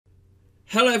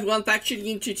Hello everyone, back tuning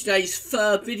into today's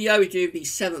third video. We do the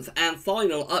 7th and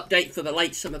final update for the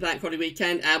late summer bank holiday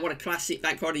weekend, and what a classic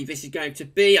bank holiday this is going to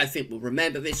be. I think we'll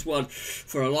remember this one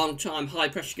for a long time. High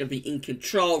pressure going to be in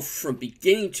control from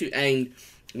beginning to end.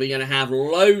 We're going to have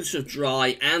loads of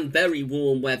dry and very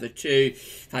warm weather too.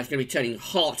 It's going to be turning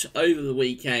hot over the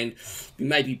weekend. We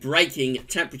may be breaking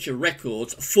temperature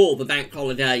records for the bank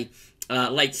holiday.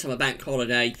 Late summer bank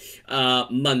holiday,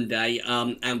 Monday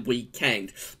and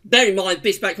weekend. Bear in mind,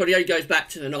 this bank holiday goes back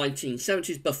to the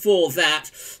 1970s. Before that,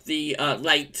 the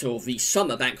late or the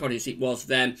summer bank holiday, as it was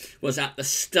then, was at the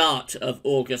start of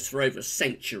August for over a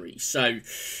century. So,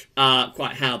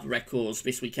 quite how the records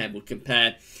this weekend would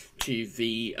compare to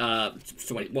the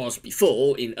to what it was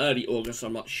before in early August,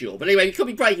 I'm not sure. But anyway, we could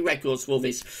be breaking records for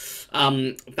this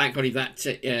bank holiday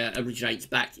that originates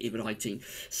back in the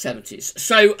 1970s.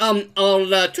 So I'll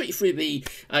talk you through the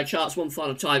charts one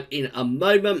final time in a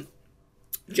moment.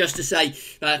 Just to say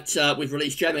that we've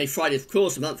released Germany Friday, of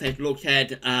course, a month ahead look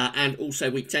ahead, and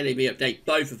also week 10 AV update.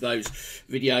 Both of those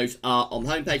videos are on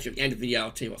the homepage. At the end of the video,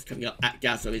 I'll tell you what's coming up at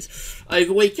Gazzo's over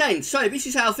the weekend. So this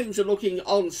is how things are looking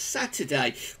on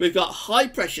Saturday. We've got high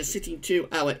pressure sitting to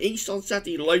our east on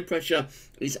Saturday. Low pressure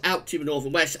is out to the north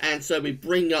and west, and so we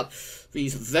bring up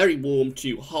these very warm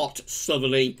to hot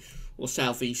southerly or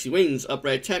southeasterly winds. Upper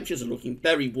air temperatures are looking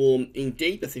very warm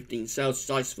indeed. The 15 Celsius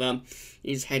ice firm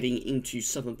is heading into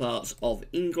southern parts of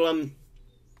England.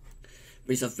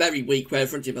 There's a very weak weather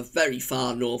front in the very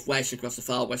far northwest, across the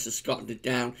far west of Scotland and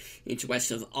down into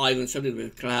west of Ireland. So a little bit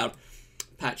of cloud,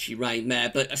 patchy rain there,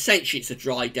 but essentially it's a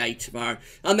dry day tomorrow,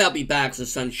 and there'll be bags of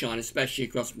sunshine, especially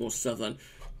across more southern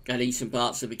and eastern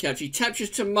parts of the country.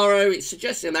 Temperatures tomorrow, it's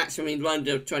suggesting a maximum in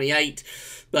London of 28,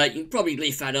 but you can probably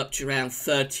lift that up to around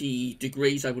 30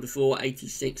 degrees, I would have thought.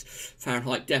 86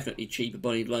 Fahrenheit, definitely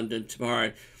achievable in London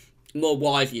tomorrow. More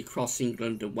widely across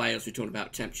England and Wales, we're talking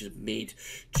about temperatures mid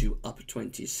to upper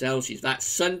 20s Celsius. That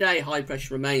Sunday, high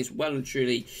pressure remains well and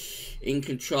truly in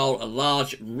control. A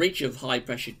large ridge of high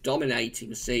pressure dominating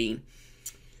the scene.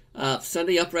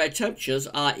 Sunday upper air temperatures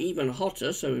are even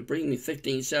hotter, so we're bringing the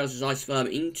 15 Celsius ice firm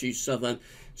into southern,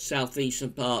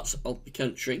 southeastern parts of the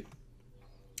country.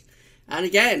 And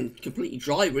again, completely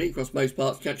dry really across most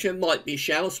parts of the country. There might be a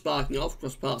shower sparking off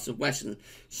across parts of west and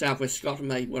southwest Scotland,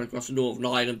 maybe one across Northern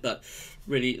Ireland, but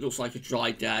really it looks like a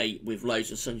dry day with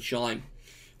loads of sunshine.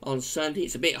 On Sunday,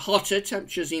 it's a bit hotter.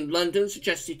 Temperatures in London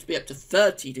suggested to be up to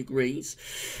 30 degrees.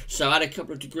 So add a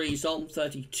couple of degrees on,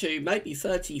 32, maybe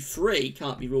 33,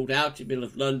 can't be ruled out in the middle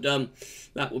of London.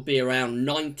 That would be around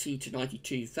 90 to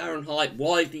 92 Fahrenheit.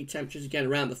 Widely, temperatures again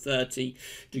around the 30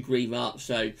 degree mark.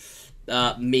 So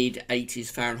mid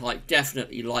 80s Fahrenheit,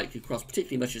 definitely likely across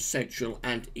particularly much of central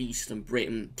and eastern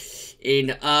Britain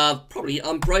in probably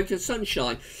unbroken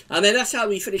sunshine. And then that's how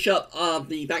we finish up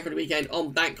the bank holiday weekend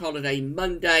on bank holiday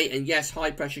Monday. And yes,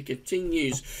 high pressure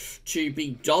continues to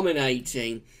be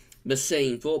dominating the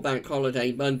scene for bank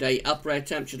holiday Monday. Upper air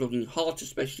temperatures looking hot,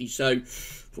 especially so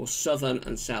for southern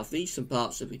and southeastern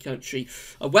parts of the country.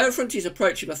 A weather front is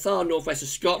approaching the far northwest of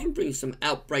Scotland, bringing some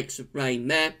outbreaks of rain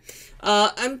there.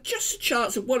 And just a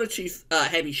chance of one or two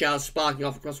heavy showers sparking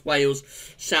off across Wales,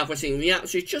 southwest England. The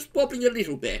atmosphere just wobbling a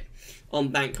little bit on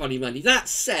bank holiday Monday. That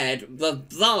said, the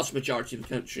vast majority of the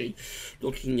country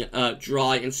looking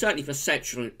dry, and certainly for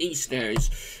central and east areas,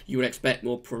 you would expect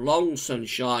more prolonged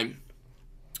sunshine.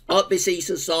 Up this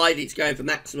eastern side, it's going for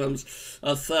maximums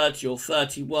of 30 or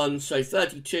 31, so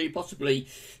 32, possibly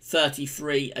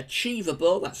 33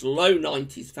 achievable. That's low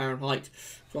 90s Fahrenheit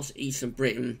across eastern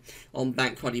Britain on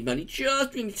bank holiday Monday.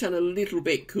 Just going to turn a little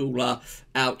bit cooler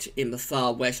out in the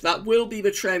far west. That will be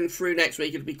the trend through next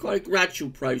week. It'll be quite a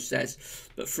gradual process,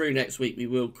 but through next week we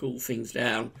will cool things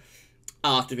down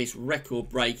after this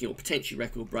record-breaking or potentially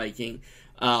record-breaking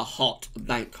hot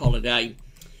bank holiday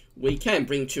weekend,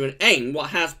 bring to an end what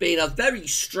has been a very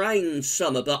strange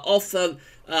summer, but often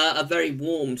a very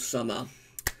warm summer.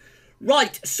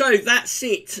 Right, so that's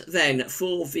it then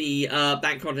for the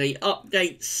bank holiday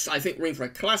updates. I think we're in for a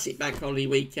classic bank holiday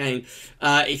weekend.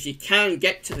 If you can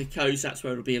get to the coast, that's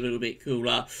where it'll be a little bit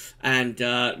cooler, and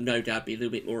no doubt be a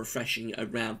little bit more refreshing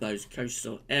around those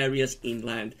coastal areas.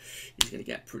 Inland is going to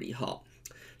get pretty hot.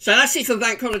 So that's it for the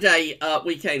bank holiday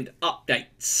weekend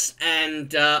updates.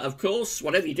 And, of course,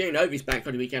 whatever you're doing over this bank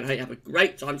holiday weekend, I hope you have a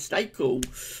great time. Stay cool,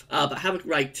 but have a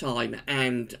great time.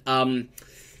 And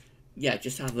yeah,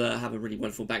 just have a really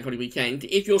wonderful bank holiday weekend.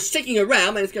 If you're sticking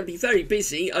around, then it's going to be very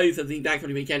busy over the bank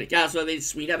holiday weekend at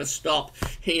Gasworthy's. We never stop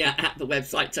here at the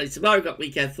website. So tomorrow we've got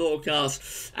weekend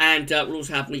forecast, and we'll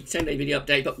also have week 10-day video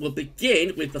update. But we'll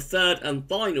begin with the third and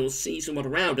final season one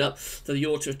roundup for the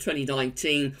autumn of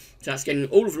 2019. So that's getting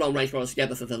all of the long range models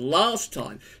together for the last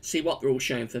time. See what they're all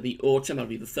showing for the autumn. That'll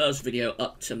be the first video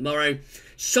up tomorrow.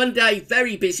 Sunday,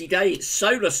 very busy day. It's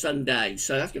Solar Sunday,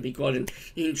 so that's going to be quite an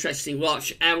interesting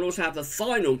watch. And we'll also have the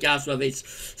final Gasworthy's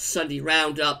Sunday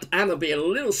roundup, and there'll be a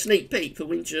little sneak peek for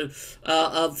winter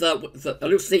a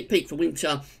little sneak peek for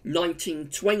winter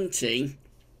 1920.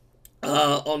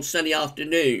 On Sunday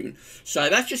afternoon. So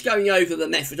that's just going over the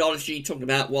methodology, talking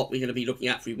about what we're going to be looking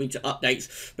at for winter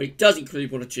updates, but it does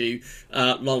include one or two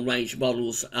long-range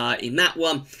models in that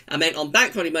one. And then on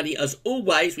Bank Holiday Monday, as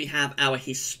always, we have our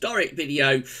historic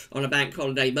video on a Bank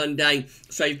Holiday Monday.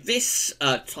 So this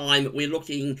time we're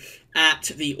looking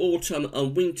at the autumn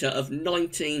and winter of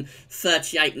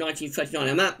 1938, 1939.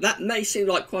 And that may seem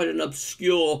like quite an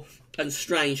obscure and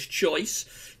strange choice.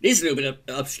 It is a little bit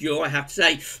obscure, I have to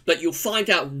say, but you'll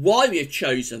find out why we have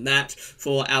chosen that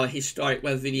for our historic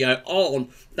weather video on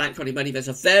Bank Holiday Monday. There's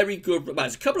a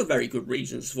couple of very good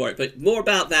reasons for it, but more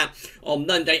about that on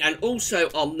Monday. And also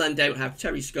on Monday, we'll have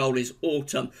Terry Scully's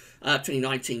autumn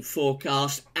 2019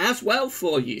 forecast as well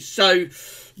for you. So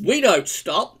we don't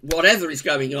stop, whatever is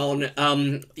going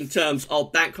on in terms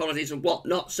of bank holidays and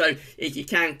whatnot. So if you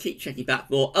can, keep checking back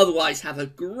more. Otherwise, have a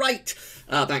great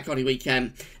bank holiday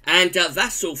weekend. And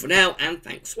that's all for now, and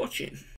thanks for watching.